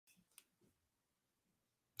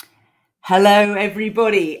Hello,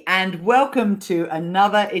 everybody, and welcome to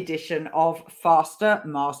another edition of Faster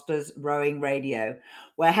Masters Rowing Radio,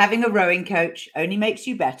 where having a rowing coach only makes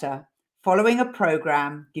you better. Following a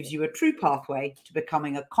program gives you a true pathway to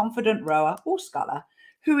becoming a confident rower or sculler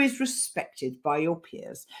who is respected by your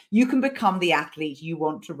peers. You can become the athlete you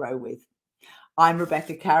want to row with. I'm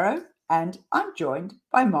Rebecca Caro, and I'm joined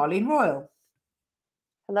by Marlene Royal.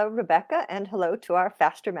 Hello, Rebecca, and hello to our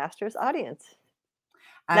Faster Masters audience.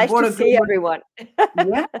 And nice to see everyone.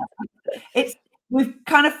 Yeah, we're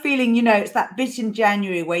kind of feeling, it's that bit in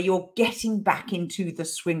January where you're getting back into the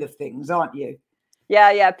swing of things, aren't you?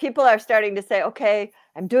 Yeah. People are starting to say, okay,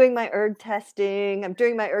 I'm doing my erg testing. I'm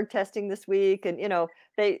doing my erg testing this week. And,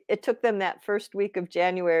 it took them that first week of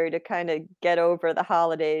January to kind of get over the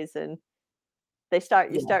holidays, and you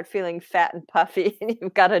start feeling fat and puffy, and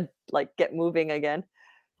you've got to get moving again.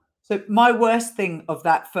 So my worst thing of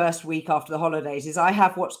that first week after the holidays is I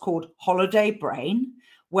have what's called holiday brain,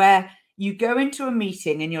 where you go into a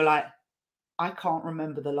meeting and you're like, I can't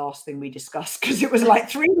remember the last thing we discussed because it was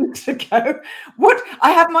like 3 weeks ago.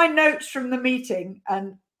 I have my notes from the meeting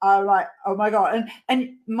and I'm like, oh my God. And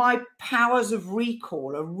my powers of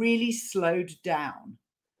recall are really slowed down.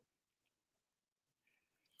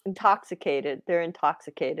 Intoxicated. They're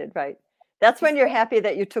intoxicated, right? That's when you're happy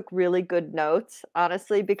that you took really good notes,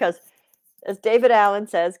 honestly, because as David Allen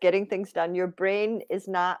says, getting things done, your brain is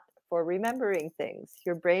not for remembering things.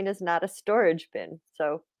 Your brain is not a storage bin.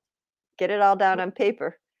 So get it all down on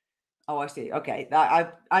paper. Oh, I see. Okay.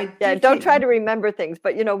 Don't try to remember things.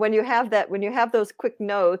 But, when you have those quick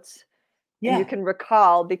notes, and you can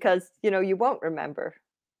recall, because, you won't remember.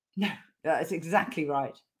 No, that's exactly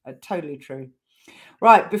right. Totally true.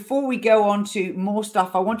 Right, before we go on to more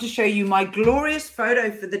stuff, I want to show you my glorious photo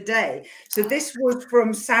for the day. So this was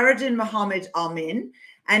from Saradin Mohammed Amin,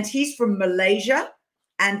 and he's from Malaysia.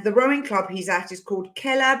 And the rowing club he's at is called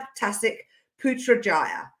Kelab Tasik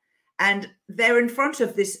Putrajaya. And they're in front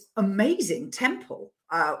of this amazing temple,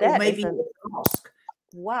 or maybe a mosque.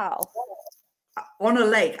 Wow. On a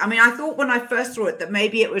lake. I mean, I thought when I first saw it that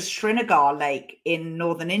maybe it was Srinagar Lake in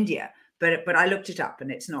northern India, but I looked it up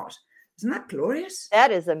and it's not. Isn't that glorious?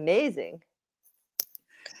 That is amazing.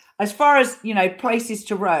 As far as, places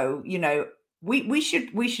to row, we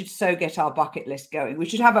should so get our bucket list going. We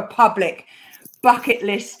should have a public bucket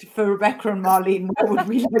list for Rebecca and Marlene. Where would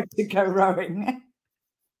we like to go rowing?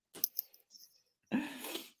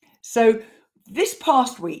 So this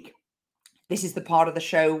past week, this is the part of the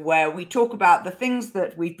show where we talk about the things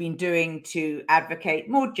that we've been doing to advocate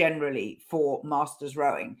more generally for Masters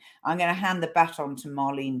rowing. I'm going to hand the baton to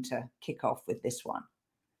Marlene to kick off with this one.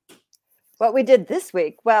 What we did this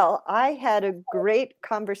week? Well, I had a great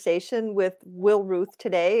conversation with Will Ruth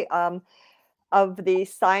today of the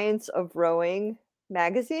Science of Rowing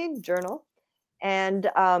magazine journal.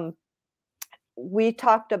 And we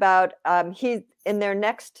talked about, in their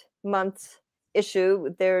next month's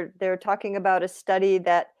issue, they're talking about a study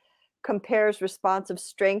that compares responsive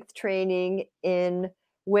strength training in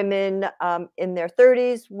women in their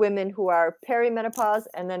 30s, women who are perimenopause,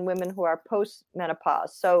 and then women who are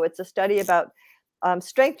postmenopause. So it's a study about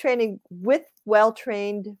strength training with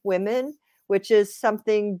well-trained women, which is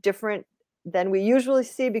something different than we usually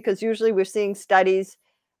see, because usually we're seeing studies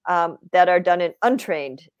that are done in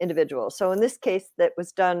untrained individuals. So in this case, that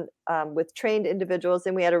was done with trained individuals,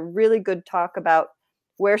 and we had a really good talk about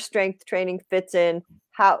where strength training fits in,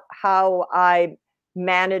 how I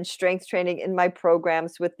manage strength training in my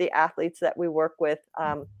programs with the athletes that we work with.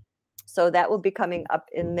 So that will be coming up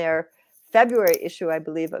in their February issue, I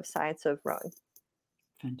believe, of Science of Rowing.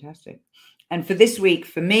 Fantastic. And for this week,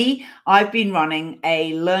 for me, I've been running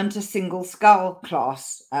a Learn to Single Scull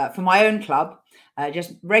class for my own club.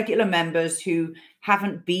 Just regular members who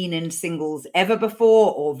haven't been in singles ever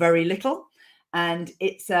before or very little. And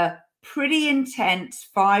it's a pretty intense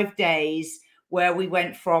 5 days where we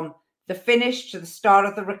went from the finish to the start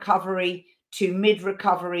of the recovery to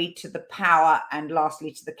mid-recovery to the power and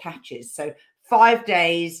lastly to the catches. So 5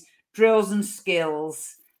 days, drills and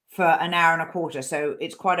skills for an hour and a quarter. So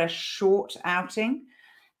it's quite a short outing.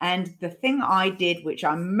 And the thing I did, which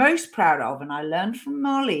I'm most proud of, and I learned from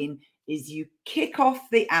Marlene, is you kick off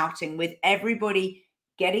the outing with everybody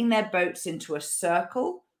getting their boats into a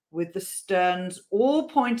circle with the sterns all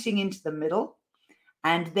pointing into the middle.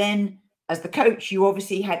 And then as the coach, you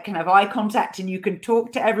obviously can have eye contact and you can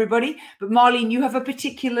talk to everybody. But Marlene, you have a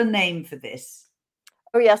particular name for this.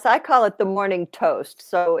 Oh, yes. I call it the morning toast.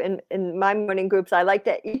 So in my morning groups, I like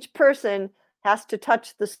that each person has to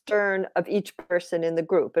touch the stern of each person in the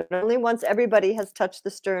group. And only once everybody has touched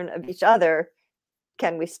the stern of each other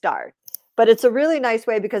can we start. but it's a really nice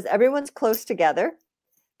way because everyone's close together.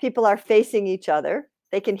 People are facing each other.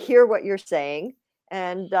 They can hear what you're saying,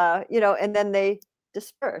 and and then they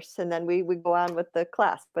disperse, and then we go on with the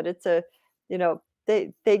class. But it's a,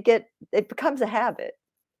 it becomes a habit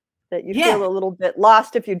that you feel a little bit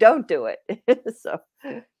lost if you don't do it. So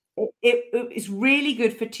it is really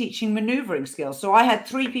good for teaching maneuvering skills. So I had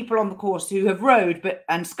 3 people on the course who have rowed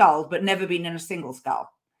and sculled, but never been in a single scull.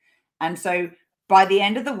 And so by the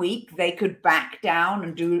end of the week, they could back down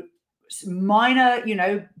and do minor,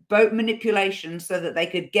 boat manipulation so that they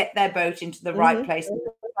could get their boat into the right place in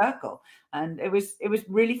the circle. And it was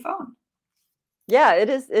really fun. Yeah, it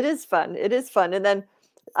is fun. It is fun. And then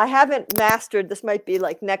I haven't mastered, this might be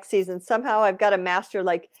like next season. Somehow I've got to master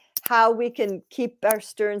like how we can keep our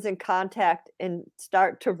sterns in contact and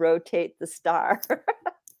start to rotate the star.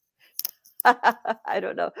 I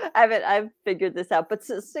don't know. I've figured this out, but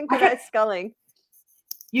synchronized sculling.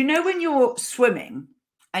 When you're swimming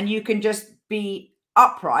and you can just be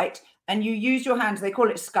upright and you use your hands, they call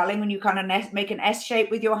it sculling when you kind of make an S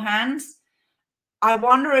shape with your hands. I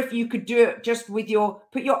wonder if you could do it just with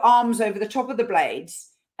put your arms over the top of the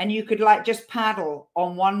blades and you could like just paddle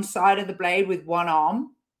on one side of the blade with one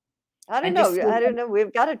arm. I don't know.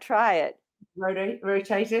 We've got to try it.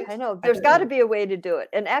 Rotate it. I know. There's got to be a way to do it.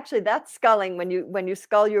 And actually that's sculling when you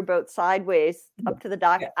scull your boat sideways up to the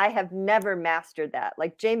dock. Yeah. I have never mastered that.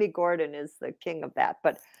 Like Jamie Gordon is the king of that,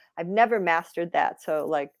 but I've never mastered that. So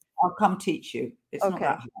like I'll come teach you. It's okay. Not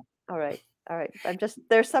that hard. All right.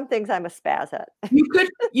 There's some things I'm a spaz at.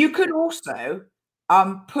 You could also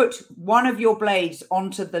put one of your blades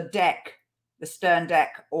onto the deck, the stern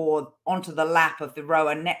deck, or onto the lap of the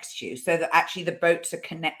rower next to you so that actually the boats are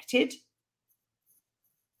connected.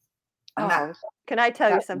 Can I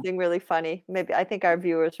tell you something really funny? Maybe I think our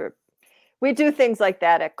viewers we do things like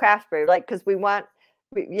that at Craftsbury, like because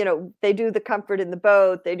they do the comfort in the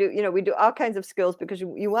boat. They do, we do all kinds of skills because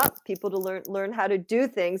you want people to learn how to do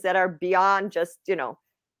things that are beyond just,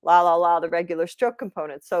 the regular stroke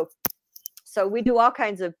components. So we do all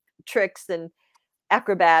kinds of tricks and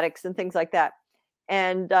acrobatics and things like that.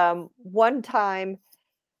 And one time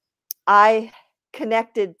I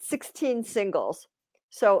connected 16 singles.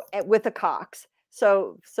 So with a cox.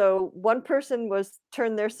 So one person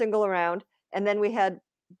turned their single around, and then we had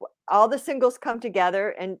all the singles come together,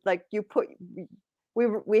 and like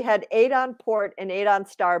we had 8 on port and 8 on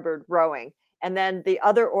starboard rowing, and then the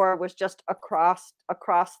other oar was just across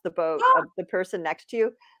the boat of the person next to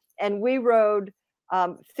you, and we rowed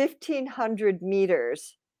 1,500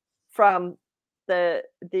 meters from the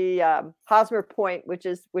Hosmer Point, which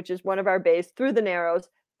is one of our bays, through the Narrows,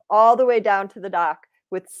 all the way down to the dock,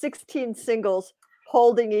 with 16 singles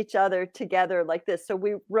holding each other together like this. So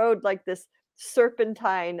we rode like this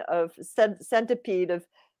serpentine of centipede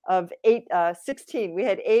of 16. We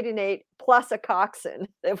had 8 and 8 plus a coxswain.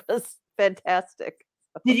 It was fantastic.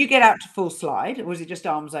 Did you get out to full slide, or was it just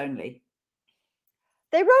arms only?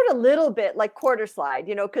 They rode a little bit like quarter slide,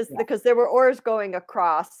 because there were oars going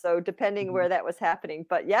across. So depending where that was happening,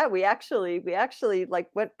 but yeah, we actually like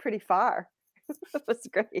went pretty far. It was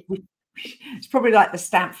great. It's probably like the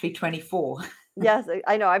Stamfley 24. Yes,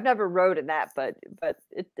 I know. I've never rowed in that, but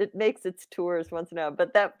it makes its tours once in a while.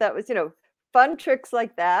 But that was, fun tricks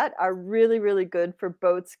like that are really, really good for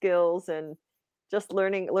boat skills and just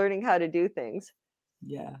learning how to do things.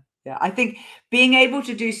 Yeah. I think being able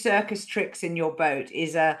to do circus tricks in your boat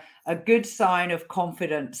is a good sign of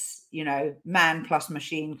confidence, man plus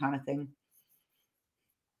machine kind of thing.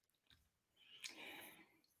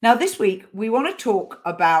 Now, this week, we want to talk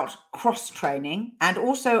about cross-training and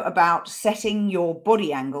also about setting your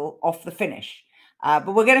body angle off the finish.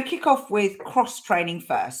 But we're going to kick off with cross-training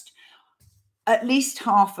first. At least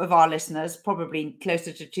half of our listeners, probably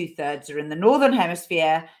closer to 2/3, are in the Northern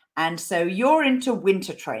Hemisphere. And so you're into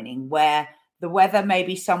winter training where the weather may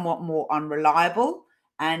be somewhat more unreliable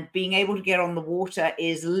and being able to get on the water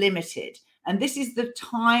is limited. And this is the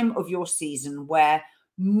time of your season where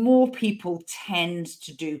more people tend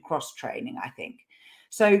to do cross training, I think.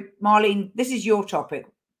 So, Marlene, this is your topic.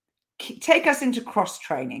 Take us into cross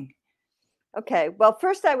training. Okay. Well,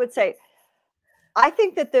 first I would say, I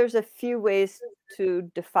think that there's a few ways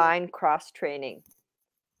to define cross training.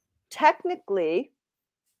 Technically,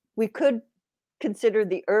 we could consider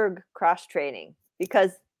the erg cross training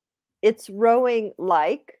because it's rowing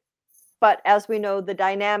like, but as we know, the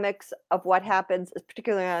dynamics of what happens,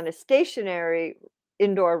 particularly on a stationary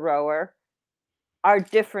indoor rower, are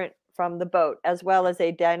different from the boat, as well as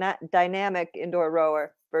a dynamic indoor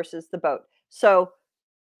rower versus the boat. So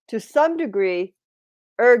to some degree,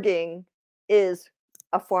 erging is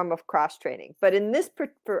a form of cross training. But in this,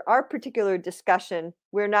 for our particular discussion,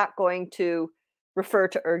 we're not going to refer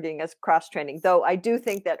to erging as cross training, though I do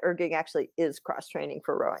think that erging actually is cross training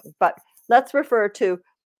for rowing. But let's refer to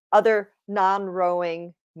other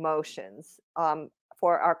non-rowing motions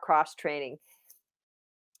for our cross training.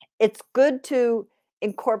 It's good to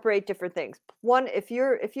incorporate different things. One, if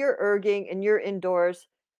you're erging and you're indoors,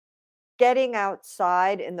 getting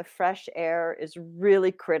outside in the fresh air is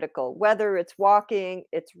really critical. Whether it's walking,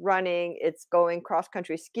 it's running, it's going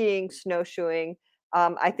cross-country skiing, snowshoeing.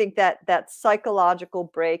 I think that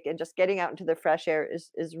psychological break and just getting out into the fresh air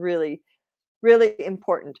is really, really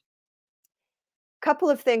important.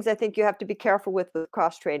 Couple of things I think you have to be careful with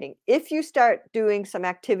cross training. If you start doing some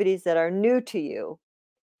activities that are new to you,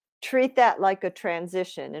 treat that like a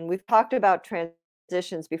transition. And we've talked about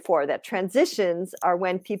transitions before, that transitions are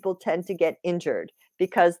when people tend to get injured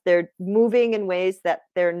because they're moving in ways that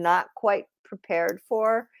they're not quite prepared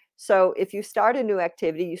for. So if you start a new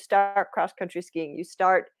activity, you start cross-country skiing, you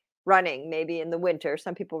start running, maybe in the winter,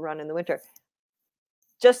 some people run in the winter,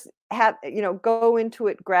 just have, go into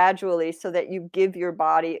it gradually so that you give your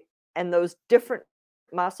body and those different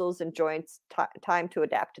muscles and joints time to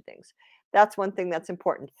adapt to things. That's one thing that's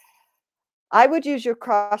important. I would use your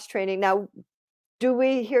cross training. Now,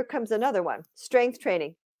 here comes another one, strength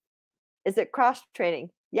training. Is it cross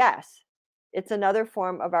training? Yes. It's another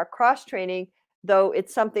form of our cross training, though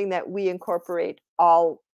it's something that we incorporate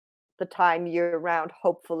all the time, year round.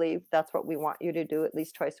 Hopefully, that's what we want you to do at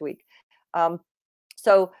least twice a week.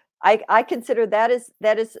 So I consider that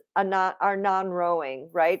is our non-rowing,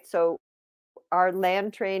 right? So our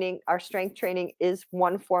land training, our strength training is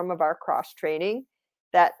one form of our cross training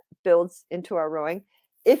that builds into our rowing.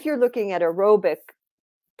 If you're looking at aerobic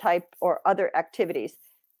type or other activities,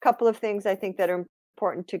 a couple of things I think that are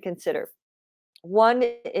important to consider. One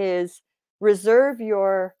is reserve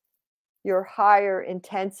your higher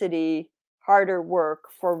intensity, harder work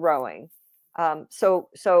for rowing. So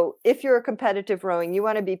if you're a competitive rowing, you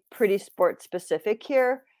want to be pretty sport specific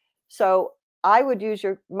here. So I would use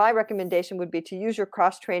my recommendation would be to use your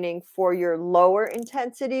cross training for your lower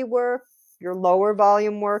intensity work, your lower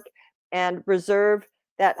volume work, and reserve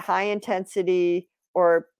that high intensity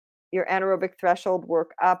or your anaerobic threshold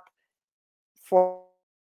work up for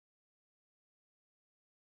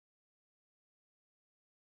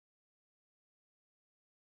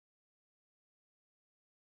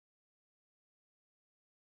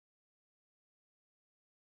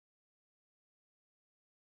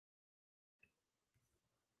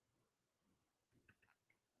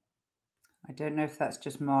I don't know if that's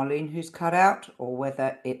just Marlene who's cut out or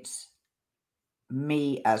whether it's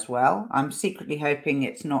me as well. I'm secretly hoping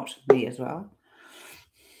it's not me as well.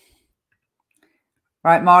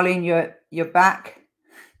 Right, Marlene, you're back.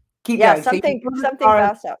 Keep going. Something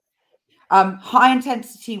fast out. High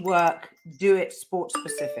intensity work, do it sport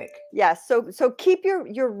specific. Yes. So keep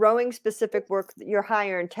your rowing specific work, your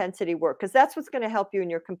higher intensity work, because that's what's going to help you in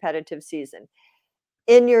your competitive season.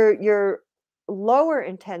 In your lower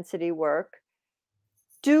intensity work,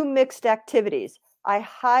 do mixed activities. I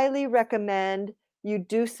highly recommend you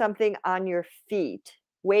do something on your feet,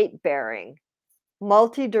 weight bearing,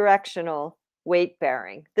 multi-directional weight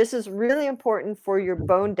bearing. This is really important for your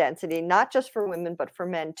bone density, not just for women, but for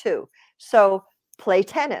men too. So play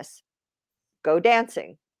tennis, go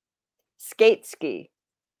dancing, skate ski,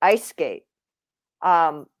 ice skate,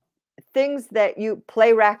 things that you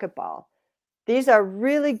play racquetball. These are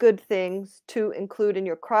really good things to include in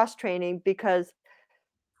your cross training because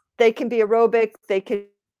they can be aerobic. They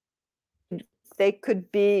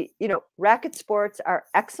could be, racket sports are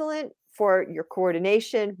excellent for your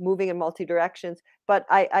coordination, moving in multi directions. But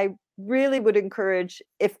I really would encourage,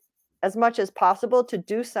 if as much as possible, to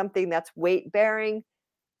do something that's weight bearing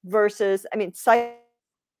versus,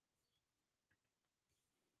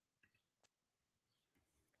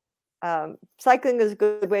 cycling is a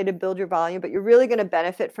good way to build your volume, but you're really going to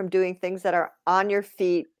benefit from doing things that are on your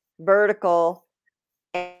feet, vertical,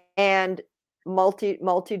 and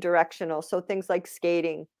multi-directional. So things like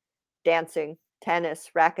skating, dancing,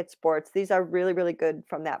 tennis, racket sports, these are really, really good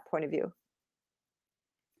from that point of view.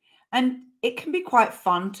 And it can be quite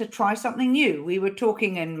fun to try something new. We were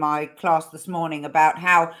talking in my class this morning about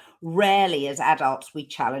how rarely as adults we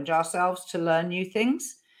challenge ourselves to learn new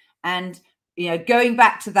things. And going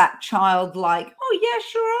back to that childlike, oh yeah,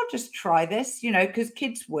 sure, I'll just try this, because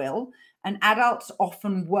kids will, and adults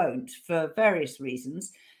often won't for various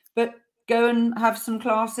reasons. But go and have some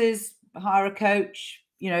classes, hire a coach,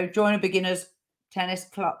 join a beginner's tennis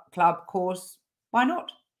club course. Why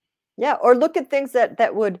not? Yeah, or look at things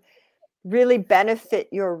that would really benefit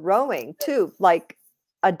your rowing too, like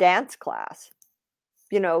a dance class,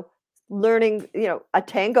 learning, a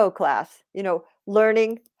tango class,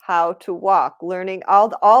 learning how to walk, learning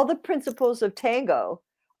all the principles of tango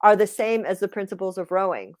are the same as the principles of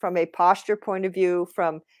rowing from a posture point of view,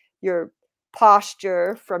 from your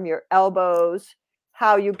posture, from your elbows,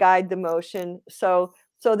 how you guide the motion. So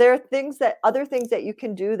there are other things that you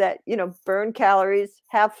can do that, burn calories,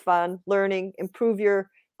 have fun, learning, improve your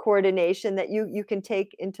coordination that you can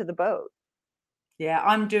take into the boat. Yeah,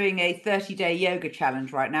 I'm doing a 30-day yoga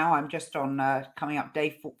challenge right now. I'm just on coming up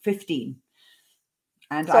day 15.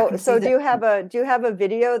 And I can see do you have a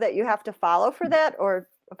video that you have to follow for that, or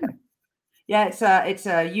okay? Yeah, it's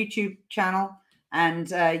a YouTube channel,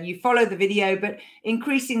 and you follow the video, but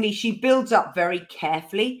increasingly she builds up very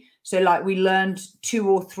carefully. So like we learned 2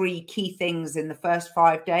 or 3 key things in the first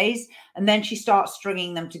 5 days, and then she starts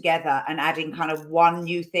stringing them together and adding kind of one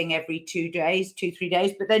new thing every 2 days, 2-3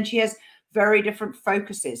 days. But then she has very different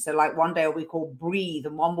focuses. So like one day will be called breathe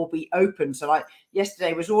and one will be open. So like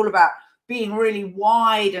yesterday was all about being really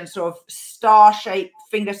wide and sort of star-shaped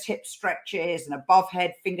fingertip stretches and above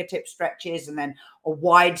head fingertip stretches, and then a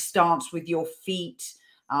wide stance with your feet,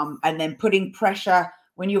 and then putting pressure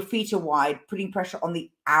when your feet are wide, putting pressure on the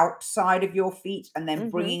outside of your feet, and then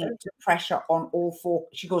bringing it to pressure on all 4,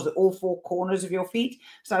 she calls it all 4 corners of your feet.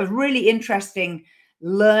 So it was really interesting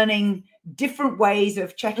learning different ways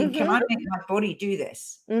of checking, can I make my body do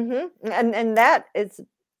this? And that is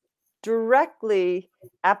directly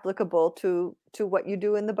applicable to what you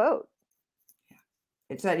do in the boat.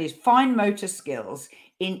 It certainly is. Fine motor skills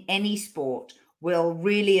in any sport will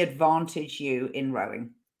really advantage you in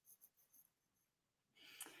rowing.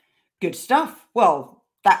 Good stuff. Well,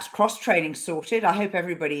 that's cross training sorted. I hope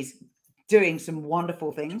everybody's doing some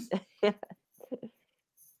wonderful things.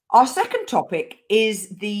 Our second topic is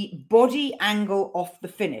the body angle off the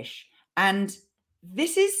finish. And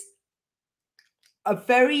this is a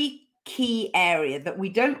very key area that we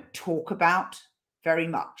don't talk about very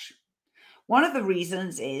much. One of the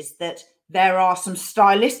reasons is that there are some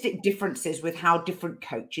stylistic differences with how different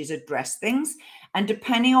coaches address things. And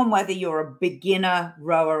depending on whether you're a beginner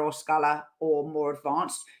rower or sculler or more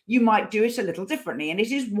advanced, you might do it a little differently. And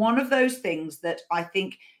it is one of those things that I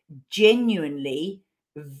think genuinely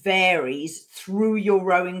varies through your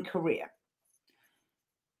rowing career.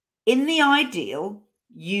 In the ideal,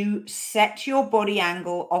 you set your body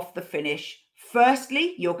angle off the finish.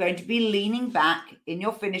 Firstly, you're going to be leaning back in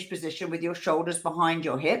your finish position with your shoulders behind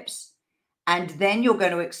your hips. And then you're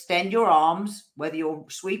going to extend your arms, whether you're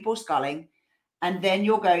sweep or sculling, and then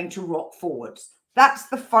you're going to rock forwards. That's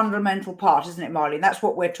the fundamental part, isn't it, Marlene? That's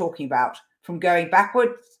what we're talking about, from going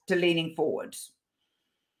backwards to leaning forwards.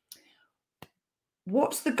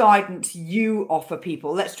 What's the guidance you offer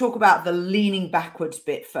people? Let's talk about the leaning backwards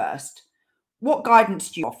bit first. What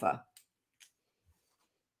guidance do you offer?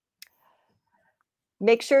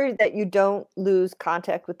 Make sure that you don't lose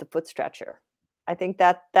contact with the foot stretcher. I think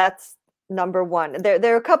that's number one.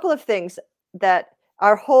 There are a couple of things that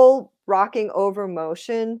our whole rocking over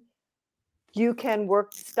motion, you can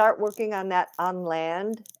start working on that on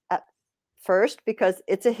land at first, because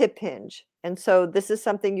it's a hip hinge. And so this is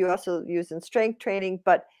something you also use in strength training,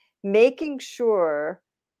 but making sure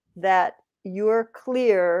that you're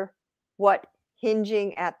clear what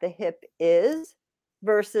hinging at the hip is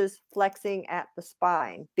versus flexing at the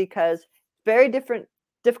spine, because it's very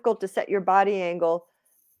difficult to set your body angle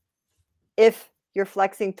if you're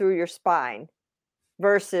flexing through your spine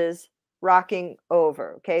versus rocking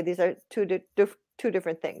over. Okay, these are two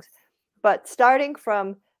different things. But starting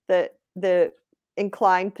from the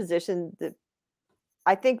inclined position,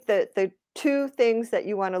 I think that the 2 things that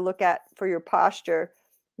you want to look at for your posture: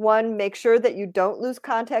 one, make sure that you don't lose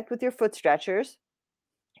contact with your foot stretchers,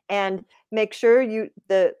 and make sure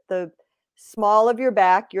the small of your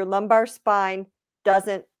back, your lumbar spine,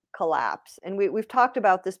 doesn't collapse. And we've talked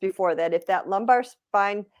about this before, that if that lumbar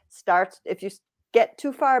spine starts, if you get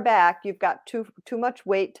too far back, you've got too much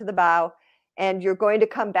weight to the bow, and you're going to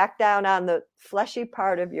come back down on the fleshy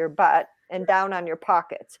part of your butt and down on your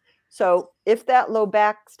pockets. So if that low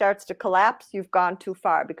back starts to collapse, you've gone too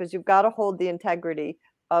far, because you've got to hold the integrity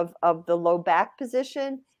of the low back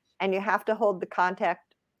position, and you have to hold the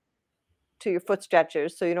contact to your foot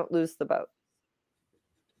stretchers so you don't lose the boat.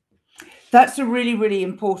 That's a really, really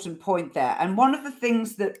important point there. And one of the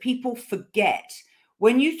things that people forget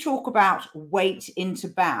when you talk about weight into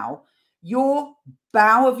bow, your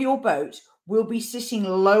bow of your boat will be sitting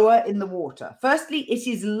lower in the water. Firstly, it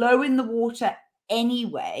is low in the water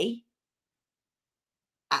anyway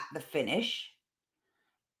at the finish.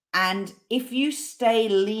 And if you stay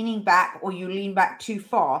leaning back or you lean back too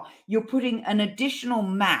far, you're putting an additional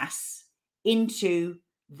mass into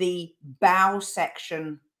the bow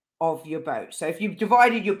section of your boat. So if you've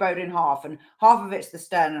divided your boat in half and half of it's the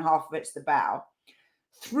stern and half of it's the bow,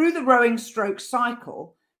 through the rowing stroke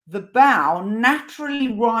cycle, the bow naturally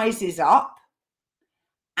rises up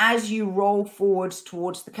as you roll forwards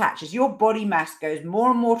towards the catch. As your body mass goes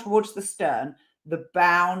more and more towards the stern, the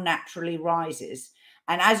bow naturally rises.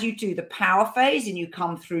 And as you do the power phase and you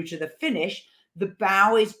come through to the finish, the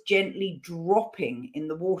bow is gently dropping in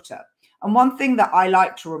the water. And one thing that I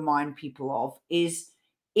like to remind people of is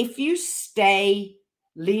if you stay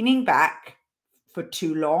leaning back for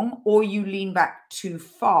too long, or you lean back too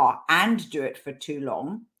far and do it for too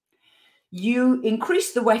long, you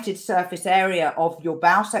increase the wetted surface area of your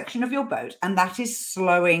bow section of your boat, and that is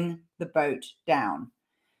slowing the boat down.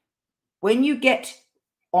 When you get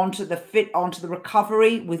onto the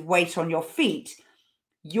recovery with weight on your feet,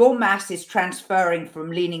 your mass is transferring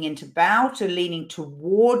from leaning into bow to leaning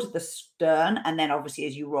toward the stern. And then obviously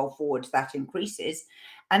as you roll forwards, that increases.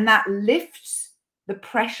 And that lifts the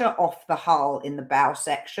pressure off the hull in the bow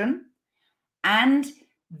section. And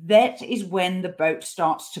that is when the boat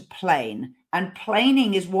starts to plane. And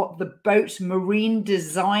planing is what the boat's marine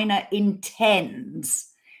designer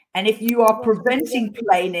intends. And if you are preventing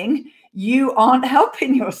planing, you aren't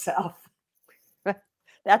helping yourself.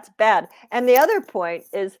 That's bad. And the other point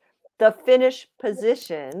is the finish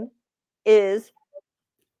position is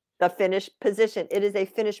the finish position. It is a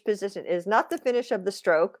finish position. It is not the finish of the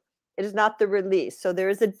stroke. It is not the release. So there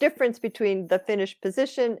is a difference between the finish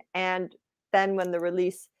position and then when the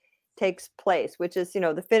release takes place, which is,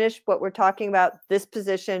 the finish, what we're talking about, this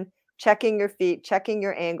position, checking your feet, checking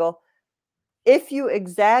your angle. If you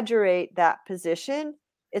exaggerate that position,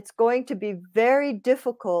 it's going to be very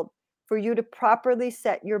difficult for you to properly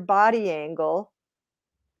set your body angle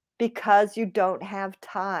because you don't have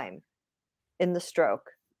time in the stroke.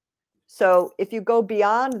 So if you go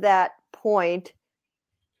beyond that point,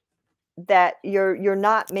 that you're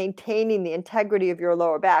not maintaining the integrity of your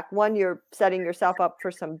lower back, one, you're setting yourself up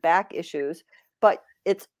for some back issues, but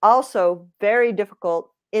it's also very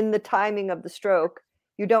difficult in the timing of the stroke.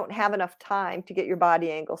 You don't have enough time to get your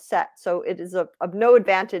body angle set. So it is of no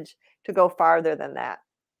advantage to go farther than that.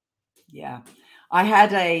 Yeah. I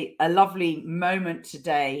had a lovely moment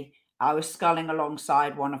today. I was sculling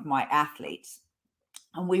alongside one of my athletes,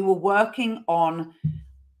 and we were working on,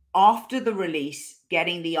 after the release,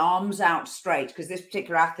 getting the arms out straight, because this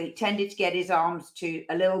particular athlete tended to get his arms to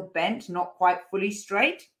a little bent, not quite fully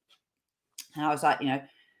straight. And I was like,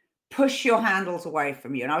 push your handles away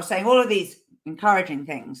from you. And I was saying all of these encouraging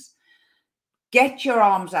things. Get your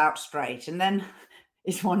arms out straight. And then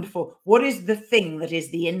it's wonderful. What is the thing that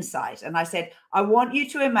is the insight? And I said, I want you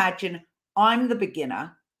to imagine I'm the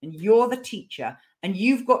beginner and you're the teacher, and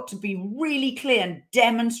you've got to be really clear and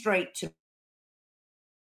demonstrate to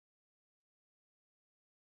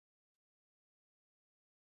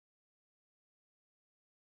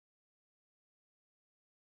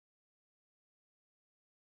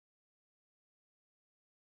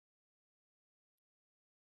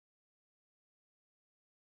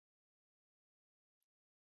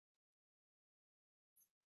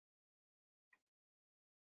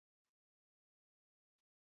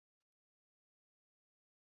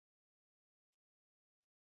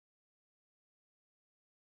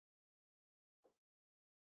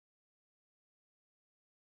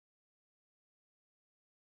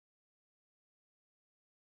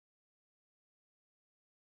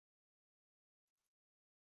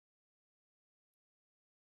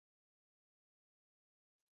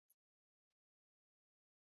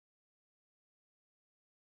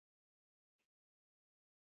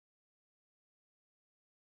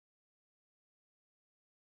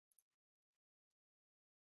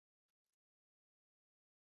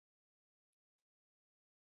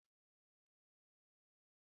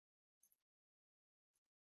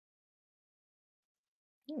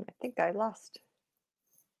I think I lost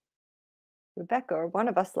Rebecca, or one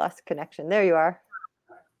of us lost connection. There you are.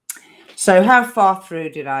 So how far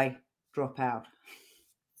through did I drop out?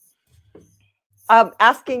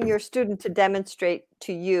 Asking your student to demonstrate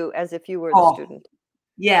to you as if you were the student.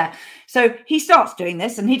 Yeah. So he starts doing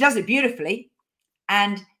this and he does it beautifully.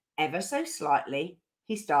 And ever so slightly,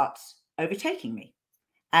 he starts overtaking me.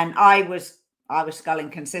 And I was sculling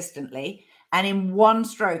consistently. And in one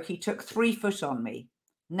stroke, he took 3 foot on me.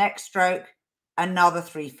 Next stroke, another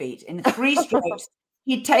 3 feet. In 3 strokes,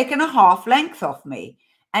 he'd taken a half length off me.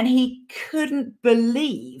 And he couldn't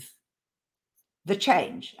believe the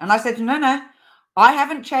change. And I said, no, I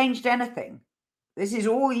haven't changed anything. This is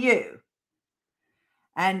all you.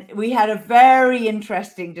 And we had a very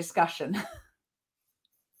interesting discussion.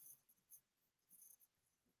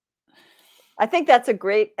 I think that's a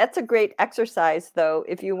great exercise, though,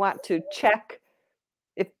 if you want to check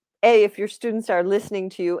if your students are listening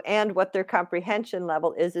to you and what their comprehension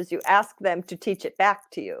level is you ask them to teach it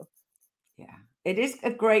back to you. Yeah, it is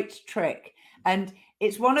a great trick. And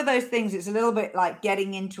it's one of those things, it's a little bit like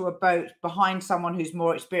getting into a boat behind someone who's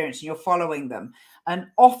more experienced and you're following them. And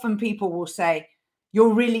often people will say,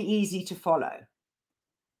 you're really easy to follow.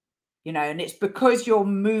 You know, and it's because your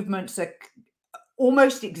movements are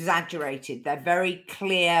almost exaggerated. They're very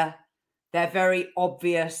clear. They're very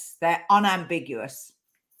obvious. They're unambiguous.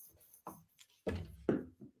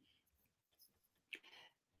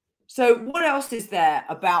 So what else is there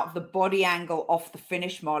about the body angle off the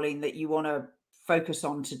finish, Marlene, that you want to focus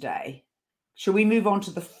on today? Shall we move on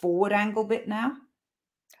to the forward angle bit now?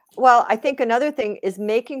 Well, I think another thing is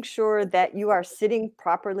making sure that you are sitting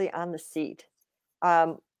properly on the seat.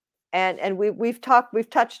 And we've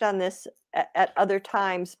touched on this at other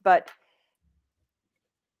times, but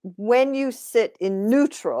when you sit in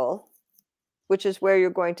neutral, which is where you're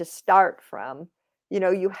going to start from, you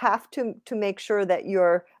know, you have to make sure that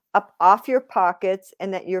you're up off your pockets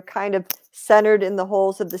and that you're kind of centered in the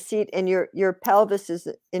holes of the seat and your pelvis is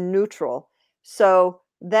in neutral. So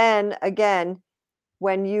then again,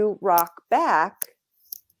 when you rock back,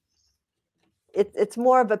 it's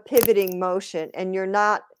more of a pivoting motion and you're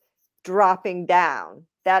not dropping down.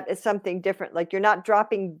 That is something different. Like you're not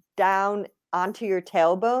dropping down onto your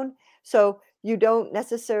tailbone. So you don't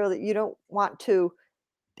want to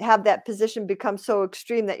have that position become so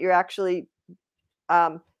extreme that you're actually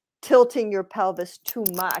tilting your pelvis too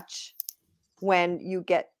much when you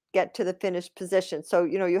get to the finished position. So,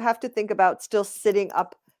 you know, you have to think about still sitting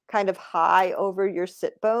up kind of high over your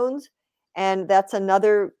sit bones. And that's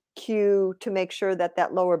another cue to make sure that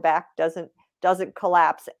that lower back doesn't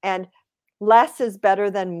collapse. And less is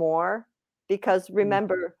better than more, because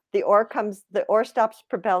remember, the oar stops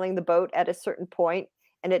propelling the boat at a certain point,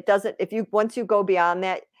 and it doesn't, once you go beyond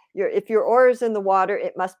that, if your oar is in the water,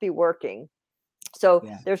 it must be working. So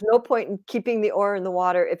there's no point in keeping the oar in the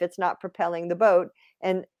water if it's not propelling the boat.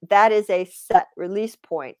 And that is a set release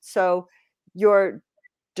point. So your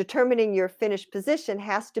determining your finished position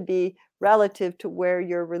has to be relative to where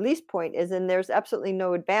your release point is. And there's absolutely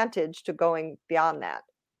no advantage to going beyond that.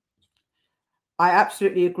 I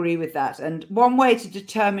absolutely agree with that. And one way to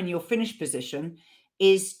determine your finish position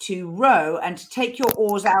is to row and to take your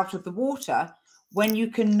oars out of the water when you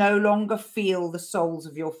can no longer feel the soles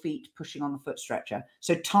of your feet pushing on the foot stretcher.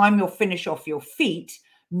 So time your finish off your feet,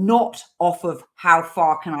 not off of how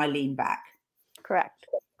far can I lean back. Correct.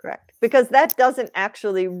 Because that doesn't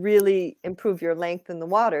actually really improve your length in the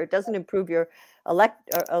water. It doesn't improve your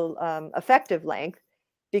effective length,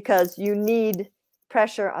 because you need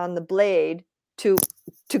pressure on the blade to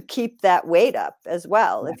keep that weight up as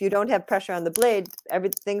well. If you don't have pressure on the blade,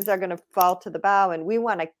 things are going to fall to the bow, and we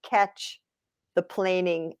want to catch the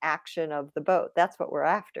planing action of the boat. That's what we're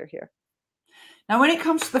after here. Now, when it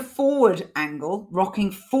comes to the forward angle, rocking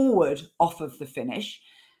forward off of the finish,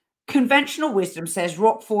 conventional wisdom says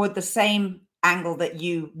rock forward the same angle that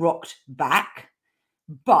you rocked back,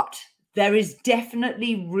 but there is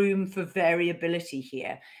definitely room for variability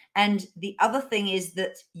here. And the other thing is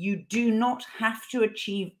that you do not have to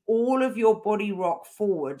achieve all of your body rock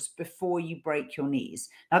forwards before you break your knees.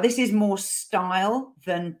 Now, this is more style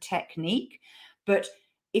than technique, but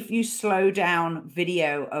if you slow down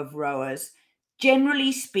video of rowers,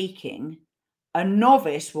 generally speaking, a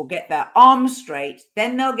novice will get their arms straight,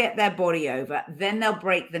 then they'll get their body over, then they'll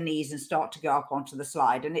break the knees and start to go up onto the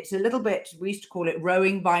slide. And it's a little bit, we used to call it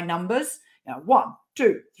rowing by numbers. You know, 1,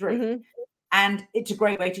 2, 3. Mm-hmm. And it's a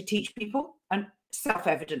great way to teach people. And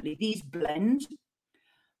self-evidently, these blend.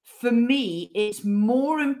 For me, it's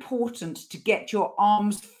more important to get your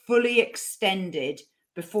arms fully extended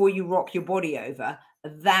before you rock your body over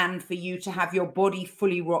than for you to have your body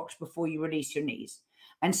fully rocked before you release your knees.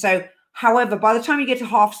 And so, however, by the time you get to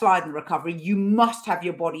half slide and recovery, you must have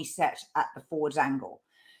your body set at the forwards angle.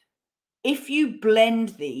 If you blend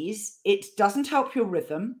these, it doesn't help your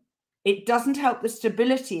rhythm. It doesn't help the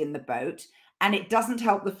stability in the boat. And it doesn't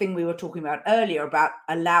help the thing we were talking about earlier about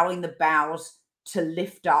allowing the bows to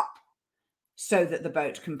lift up so that the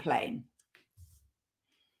boat can plane.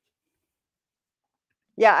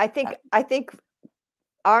 Yeah, I think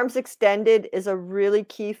arms extended is a really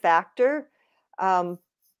key factor,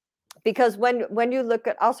 because when you look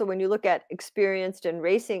at experienced and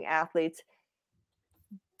racing athletes,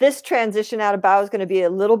 This transition out of bow is going to be a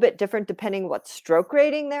little bit different depending what stroke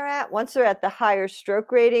rating they're at. Once they're at the higher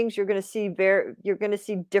stroke ratings, you're going to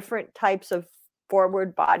see different types of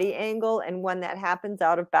forward body angle, and when that happens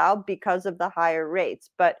out of bow because of the higher rates.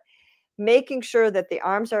 But making sure that the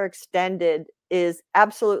arms are extended is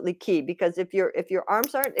absolutely key, because if your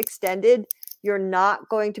arms aren't extended, you're not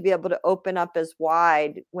going to be able to open up as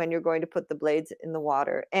wide when you're going to put the blades in the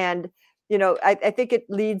water. And I think it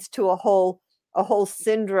leads to a whole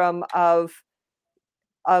syndrome of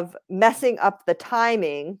messing up the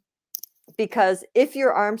timing, because if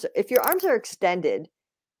your arms are extended,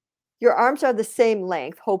 your arms are the same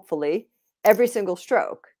length, hopefully, every single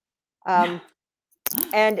stroke. And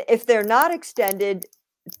if they're not extended,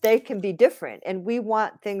 they can be different. And we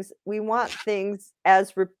want things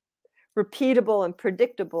as repeatable and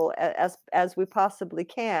predictable as we possibly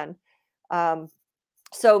can.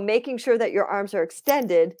 So making sure that your arms are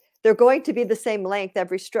extended, they're going to be the same length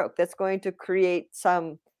every stroke. That's going to create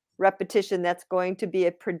some repetition. That's going to be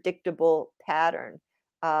a predictable pattern.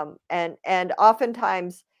 And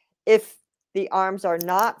oftentimes, if the arms are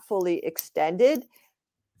not fully extended,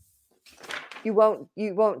 you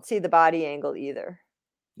won't see the body angle either.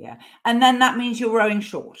 Yeah. And then that means you're rowing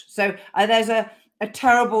short. So there's a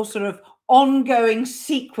terrible sort of ongoing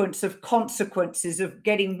sequence of consequences of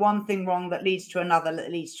getting one thing wrong that leads to another,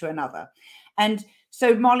 that leads to another. And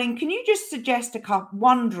so, Marlene, can you just suggest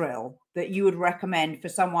one drill that you would recommend for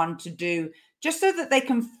someone to do, just so that they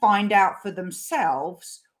can find out for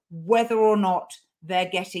themselves whether or not they're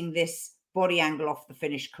getting this body angle off the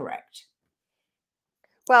finish correct?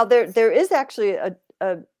 Well, there is actually a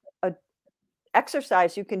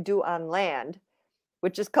exercise you can do on land,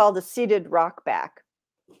 which is called a seated rock back.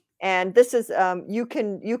 And this is you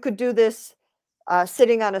could do this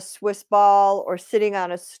sitting on a Swiss ball, or sitting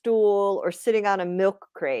on a stool, or sitting on a milk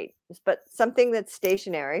crate, but something that's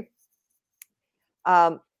stationary.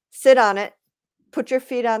 Sit on it, put your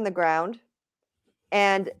feet on the ground,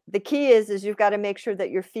 and the key is you've got to make sure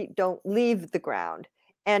that your feet don't leave the ground.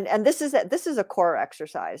 And this is a core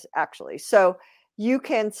exercise, actually. So you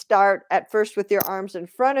can start at first with your arms in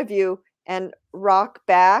front of you and rock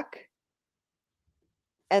back,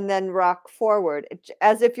 and then rock forward,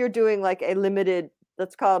 as if you're doing like a limited,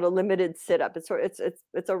 let's call it a limited sit-up.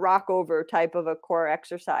 It's a rock over type of a core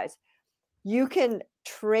exercise. You can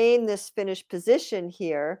train this finish position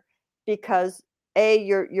here because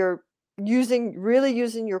you're really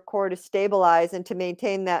using your core to stabilize and to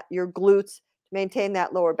maintain that, your glutes, maintain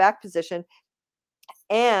that lower back position.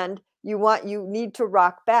 And you need to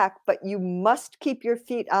rock back, but you must keep your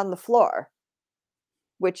feet on the floor,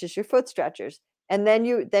 which is your foot stretchers. And then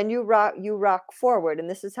you rock forward, and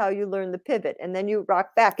this is how you learn the pivot. And then you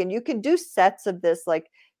rock back, and you can do sets of this, like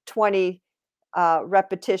 20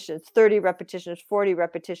 repetitions, 30 repetitions, 40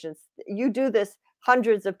 repetitions. You do this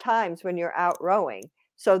hundreds of times when you're out rowing.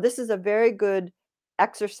 So this is a very good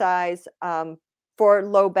exercise for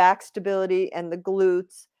low back stability and the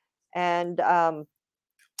glutes. And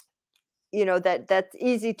that's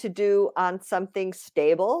easy to do on something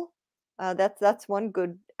stable. That's one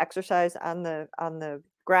good exercise on the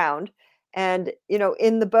ground. And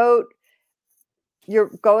in the boat,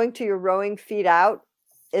 you're going to your rowing feet out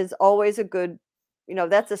is always a good,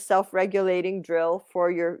 that's a self-regulating drill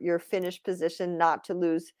for your finish position, not to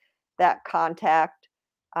lose that contact.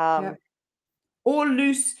 Yeah. Or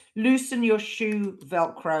loosen your shoe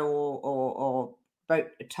Velcro or boat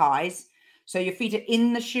ties, so your feet are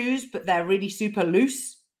in the shoes, but they're really super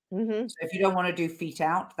loose. Mm-hmm. So if you don't want to do feet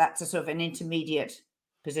out, that's a sort of an intermediate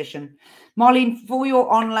position. Marlene, for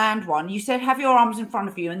your on land one, you said have your arms in front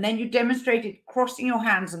of you, and then you demonstrated crossing your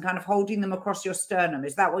hands and kind of holding them across your sternum.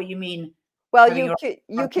 Is that what you mean? Well,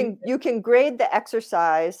 you can grade the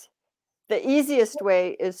exercise. The easiest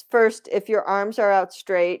way is first, if your arms are out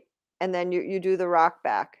straight, and then you do the rock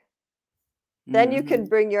back. Then you can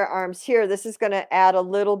bring your arms here. This is going to add a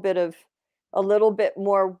little bit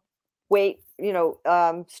more weight,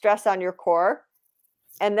 stress on your core.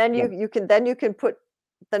 And then you can put,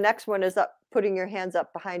 the next one is putting your hands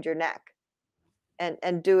up behind your neck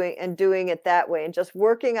and doing it that way, and just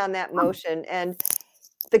working on that motion. And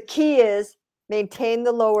the key is maintain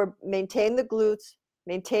the glutes,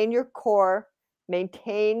 maintain your core,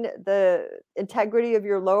 maintain the integrity of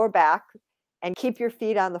your lower back, and keep your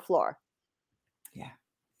feet on the floor. Yeah.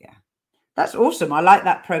 That's awesome. I like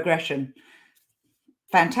that progression.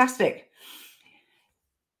 Fantastic.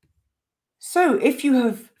 So if you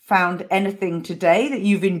have found anything today that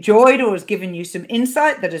you've enjoyed or has given you some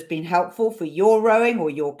insight that has been helpful for your rowing or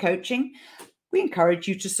your coaching, we encourage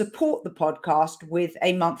you to support the podcast with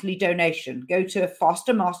a monthly donation. Go to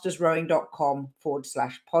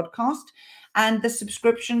fastermastersrowing.com/podcast, and the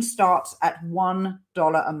subscription starts at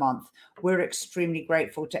 $1 a month. We're extremely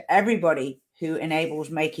grateful to everybody who enables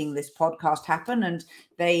making this podcast happen, and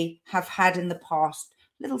they have had in the past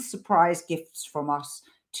little surprise gifts from us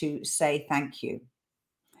to say thank you.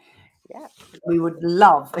 Yeah, we would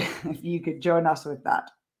love if you could join us with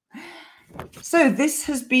that. So this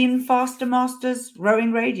has been Faster Masters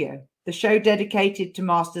Rowing Radio, the show dedicated to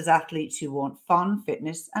masters athletes who want fun,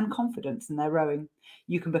 fitness, and confidence in their rowing.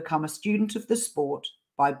 You can become a student of the sport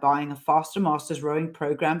by buying a Faster Masters Rowing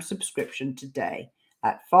program subscription today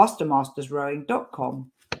at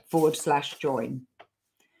fastermastersrowing.com/join.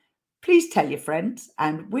 Please tell your friends,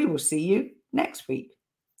 and we will see you next week.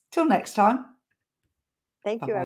 Till next time. thank you.